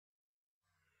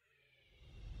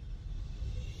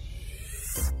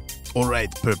All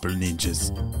right, Purple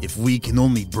Ninjas. If we can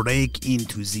only break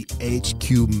into the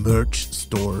HQ merch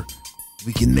store,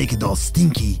 we can make it all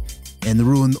stinky and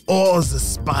ruin all the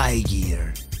spy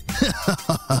gear.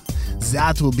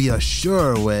 That will be a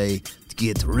sure way to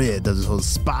get rid of those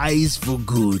spies for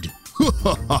good.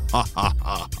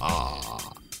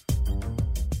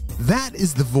 That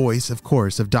is the voice, of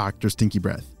course, of Dr. Stinky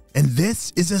Breath. And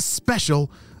this is a special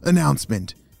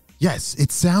announcement. Yes,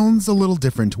 it sounds a little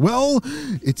different. Well,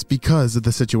 it's because of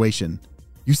the situation.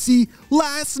 You see,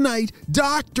 last night,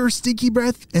 Dr. Stinky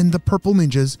Breath and the Purple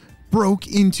Ninjas broke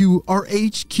into our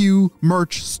HQ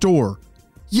merch store.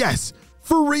 Yes,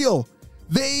 for real.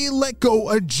 They let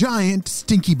go a giant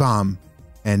stinky bomb.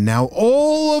 And now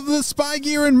all of the spy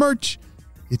gear and merch,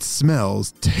 it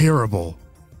smells terrible.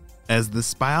 As the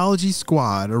Spyology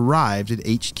squad arrived at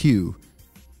HQ,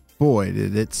 boy,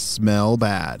 did it smell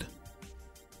bad.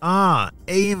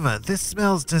 Ava, this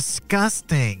smells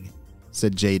disgusting,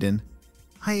 said Jaden.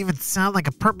 I even sound like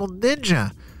a purple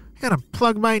ninja. I gotta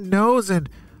plug my nose and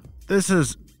this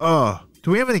is,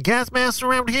 do we have any gas masks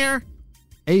around here?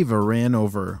 Ava ran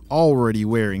over, already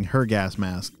wearing her gas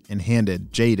mask, and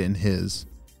handed Jaden his.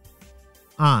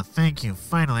 Thank you.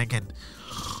 Finally, I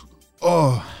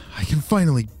can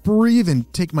finally breathe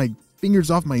and take my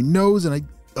fingers off my nose, and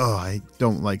I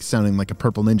don't like sounding like a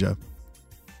purple ninja.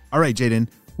 All right, Jaden,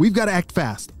 we've got to act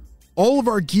fast. All of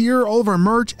our gear, all of our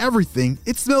merch, everything,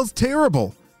 it smells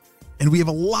terrible. And we have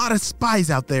a lot of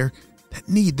spies out there that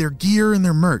need their gear and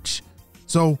their merch.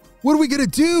 So what are we going to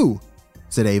do?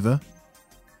 Said Ava.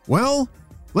 Well,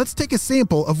 let's take a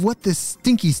sample of what this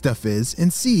stinky stuff is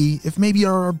and see if maybe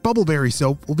our bubbleberry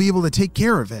soap will be able to take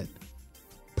care of it.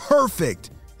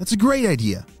 Perfect. That's a great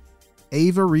idea.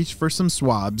 Ava reached for some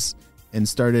swabs and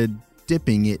started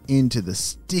dipping it into the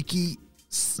sticky,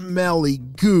 smelly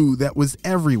goo that was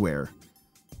everywhere.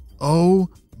 Oh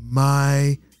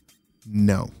my,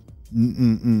 no.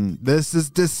 This is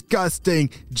disgusting.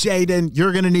 Jaden,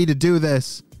 you're going to need to do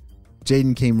this.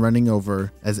 Jaden came running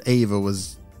over as Ava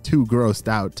was too grossed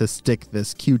out to stick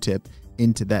this Q-tip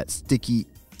into that sticky,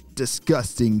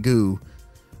 disgusting goo.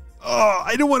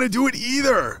 I don't want to do it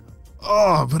either.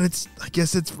 But I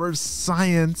guess it's for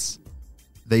science.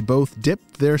 They both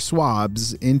dipped their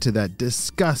swabs into that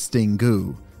disgusting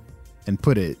goo and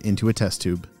put it into a test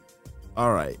tube.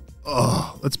 All right.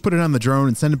 Let's put it on the drone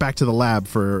and send it back to the lab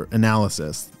for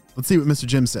analysis. Let's see what Mr.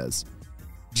 Jim says.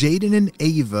 Jaden and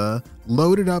Ava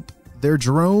loaded up their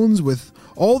drones with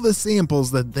all the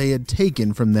samples that they had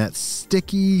taken from that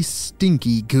sticky,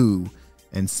 stinky goo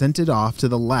and sent it off to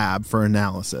the lab for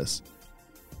analysis.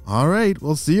 All right,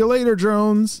 we'll see you later,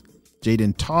 drones.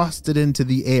 Jaden tossed it into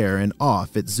the air and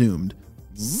off it zoomed.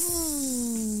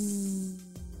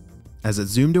 As it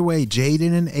zoomed away,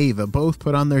 Jaden and Ava both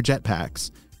put on their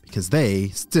jetpacks because they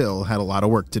still had a lot of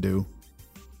work to do.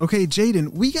 Okay,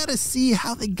 Jaden, we got to see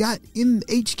how they got in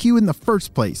HQ in the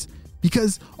first place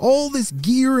because all this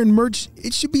gear and merch,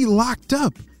 it should be locked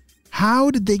up.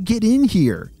 How did they get in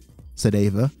here? Said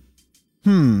Ava.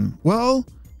 Well,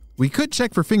 we could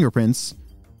check for fingerprints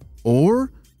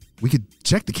or we could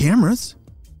check the cameras.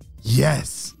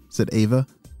 Yes, said Ava.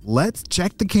 Let's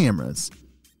check the cameras.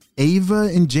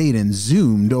 Ava and Jaden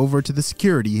zoomed over to the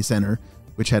security center,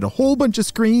 which had a whole bunch of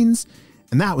screens,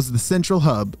 and that was the central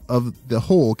hub of the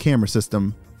whole camera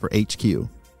system for HQ.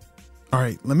 All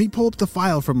right, let me pull up the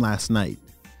file from last night.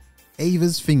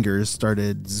 Ava's fingers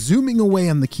started zooming away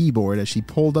on the keyboard as she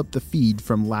pulled up the feed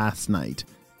from last night.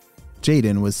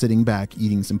 Jaden was sitting back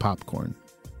eating some popcorn.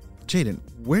 Jaden,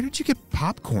 where did you get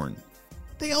popcorn?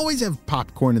 They always have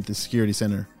popcorn at the security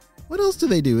center. What else do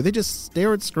they do? They just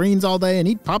stare at screens all day and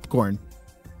eat popcorn.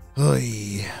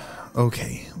 Oy.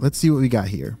 Okay, let's see what we got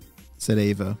here, said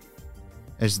Ava.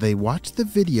 As they watched the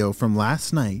video from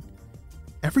last night,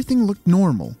 everything looked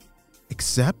normal,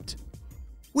 except...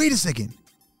 Wait a second.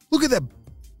 Look at that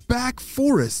back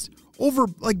forest over,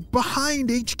 behind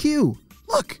HQ.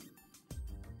 Look.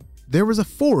 There was a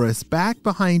forest back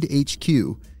behind HQ,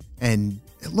 and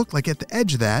it looked like at the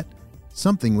edge of that,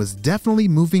 something was definitely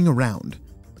moving around,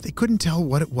 but they couldn't tell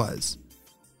what it was.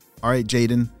 All right,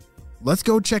 Jaden, let's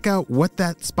go check out what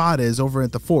that spot is over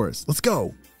at the forest. Let's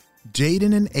go.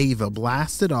 Jaden and Ava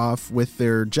blasted off with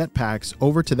their jetpacks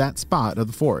over to that spot of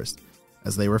the forest.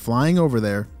 As they were flying over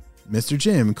there, Mr.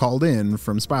 Jim called in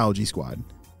from Spyology Squad.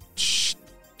 Shh,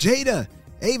 Jada,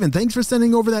 Avon, thanks for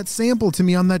sending over that sample to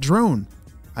me on that drone.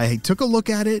 I took a look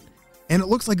at it, and it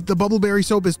looks like the bubbleberry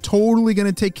soap is totally going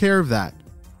to take care of that.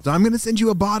 So I'm going to send you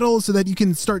a bottle so that you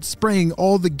can start spraying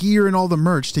all the gear and all the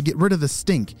merch to get rid of the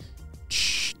stink.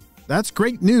 Shh, that's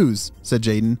great news, said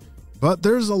Jaden. But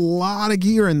there's a lot of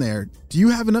gear in there. Do you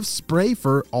have enough spray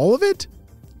for all of it?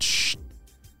 Shh.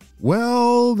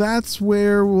 Well, that's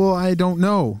where, I don't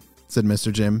know, said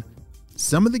Mr. Jim.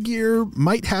 Some of the gear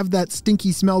might have that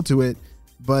stinky smell to it,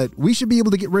 but we should be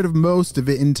able to get rid of most of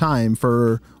it in time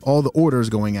for all the orders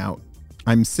going out.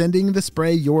 I'm sending the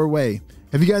spray your way.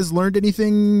 Have you guys learned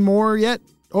anything more yet?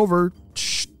 Over.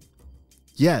 Shh.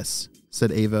 Yes,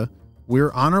 said Ava.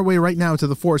 We're on our way right now to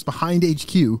the forest behind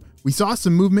HQ. We saw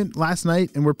some movement last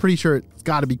night, and we're pretty sure it's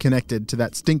got to be connected to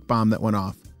that stink bomb that went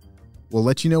off. We'll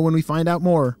let you know when we find out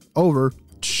more. Over.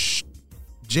 Shh.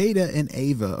 Jada and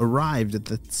Ava arrived at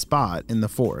the spot in the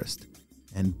forest,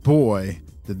 and boy,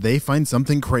 did they find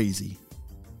something crazy.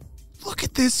 Look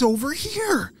at this over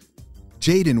here.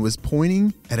 Jaden was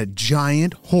pointing at a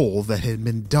giant hole that had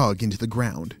been dug into the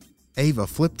ground. Ava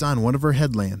flipped on one of her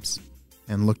headlamps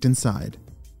and looked inside.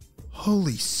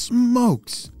 Holy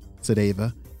smokes, said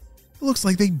Ava. It looks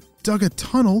like they dug a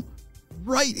tunnel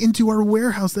right into our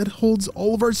warehouse that holds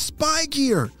all of our spy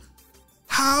gear.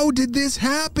 How did this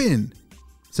happen?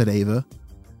 Said Ava.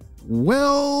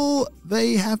 Well,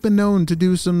 they have been known to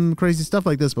do some crazy stuff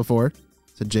like this before,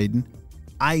 said Jaden.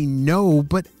 I know,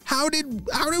 but how did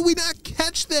we not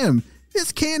catch them?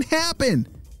 This can't happen,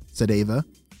 said Ava.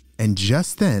 And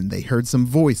just then they heard some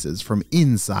voices from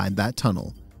inside that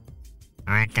tunnel.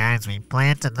 All right, guys, we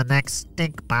planted the next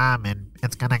stink bomb, and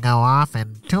it's gonna go off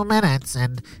in 2 minutes,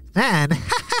 and then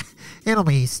it'll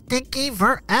be stinky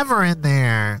forever in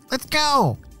there. Let's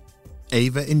go.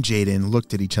 Ava and Jaden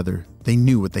looked at each other. They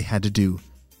knew what they had to do.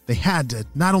 They had to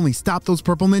not only stop those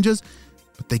purple ninjas,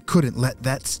 but they couldn't let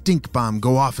that stink bomb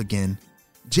go off again.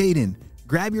 Jaden,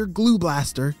 grab your glue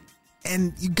blaster,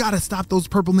 and you gotta stop those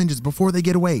purple ninjas before they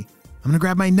get away. I'm gonna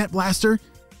grab my net blaster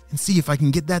and see if I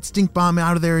can get that stink bomb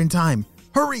out of there in time.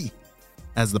 Hurry!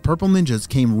 As the purple ninjas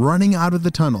came running out of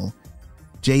the tunnel,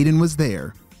 Jaden was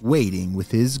there, waiting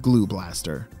with his glue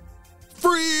blaster.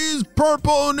 Freeze,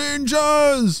 purple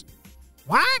ninjas!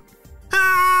 What?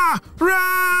 Ah!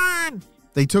 Run!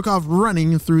 They took off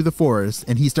running through the forest,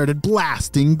 and he started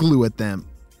blasting glue at them.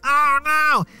 Oh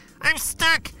no! I'm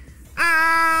stuck!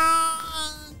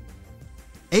 Ah!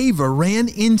 Ava ran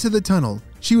into the tunnel.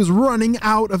 She was running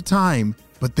out of time,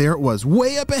 but there it was,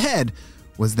 way up ahead,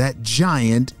 was that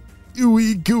giant,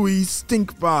 ooey gooey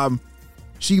stink bomb.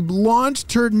 She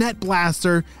launched her net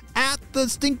blaster at the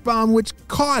stink bomb, which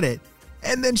caught it,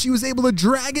 and then she was able to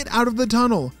drag it out of the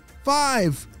tunnel.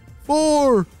 5,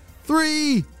 4,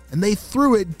 3, and they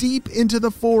threw it deep into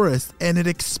the forest, and it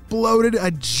exploded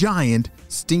a giant,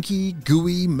 stinky,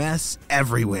 gooey mess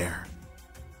everywhere.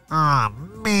 Oh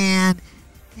man,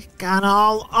 it got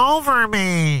all over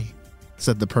me,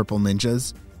 said the purple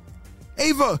ninjas.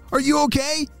 Ava, are you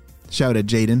okay? Shouted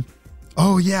Jaden.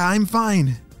 Oh yeah, I'm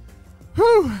fine.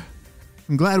 Whew.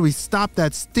 I'm glad we stopped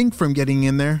that stink from getting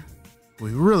in there.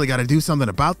 We really got to do something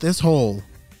about this hole.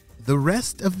 The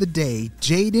rest of the day,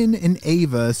 Jaden and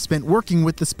Ava spent working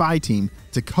with the spy team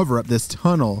to cover up this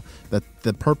tunnel that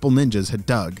the purple ninjas had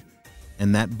dug.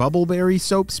 And that bubbleberry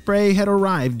soap spray had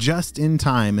arrived just in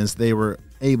time as they were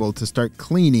able to start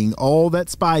cleaning all that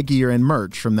spy gear and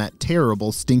merch from that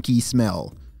terrible stinky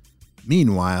smell.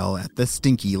 Meanwhile, at the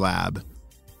Stinky lab.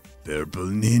 Purple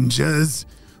ninjas?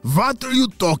 What are you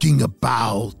talking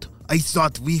about? I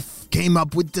thought we came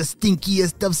up with the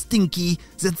stinkiest of stinky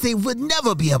that they would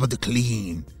never be able to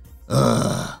clean.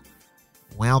 Ugh.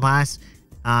 Well, boss,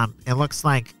 it looks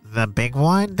like the big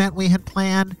one that we had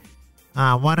planned,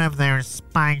 one of their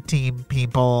spy team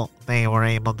people, they were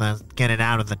able to get it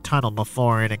out of the tunnel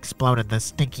before it exploded the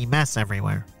stinky mess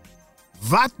everywhere.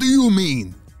 What do you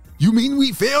mean? You mean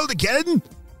we failed again?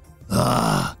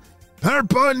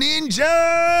 Purple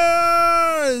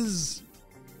ninjas!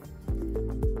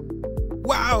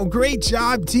 Wow, great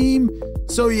job, team.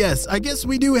 So yes, I guess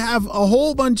we do have a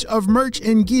whole bunch of merch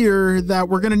and gear that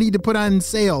we're going to need to put on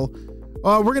sale.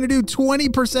 We're going to do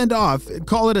 20% off.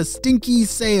 Call it a stinky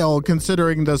sale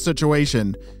considering the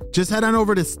situation. Just head on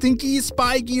over to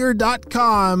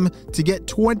stinkyspygear.com to get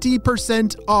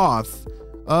 20% off.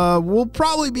 We'll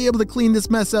probably be able to clean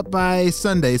this mess up by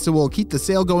Sunday, so we'll keep the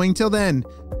sale going till then.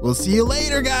 We'll see you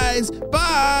later, guys.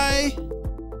 Bye!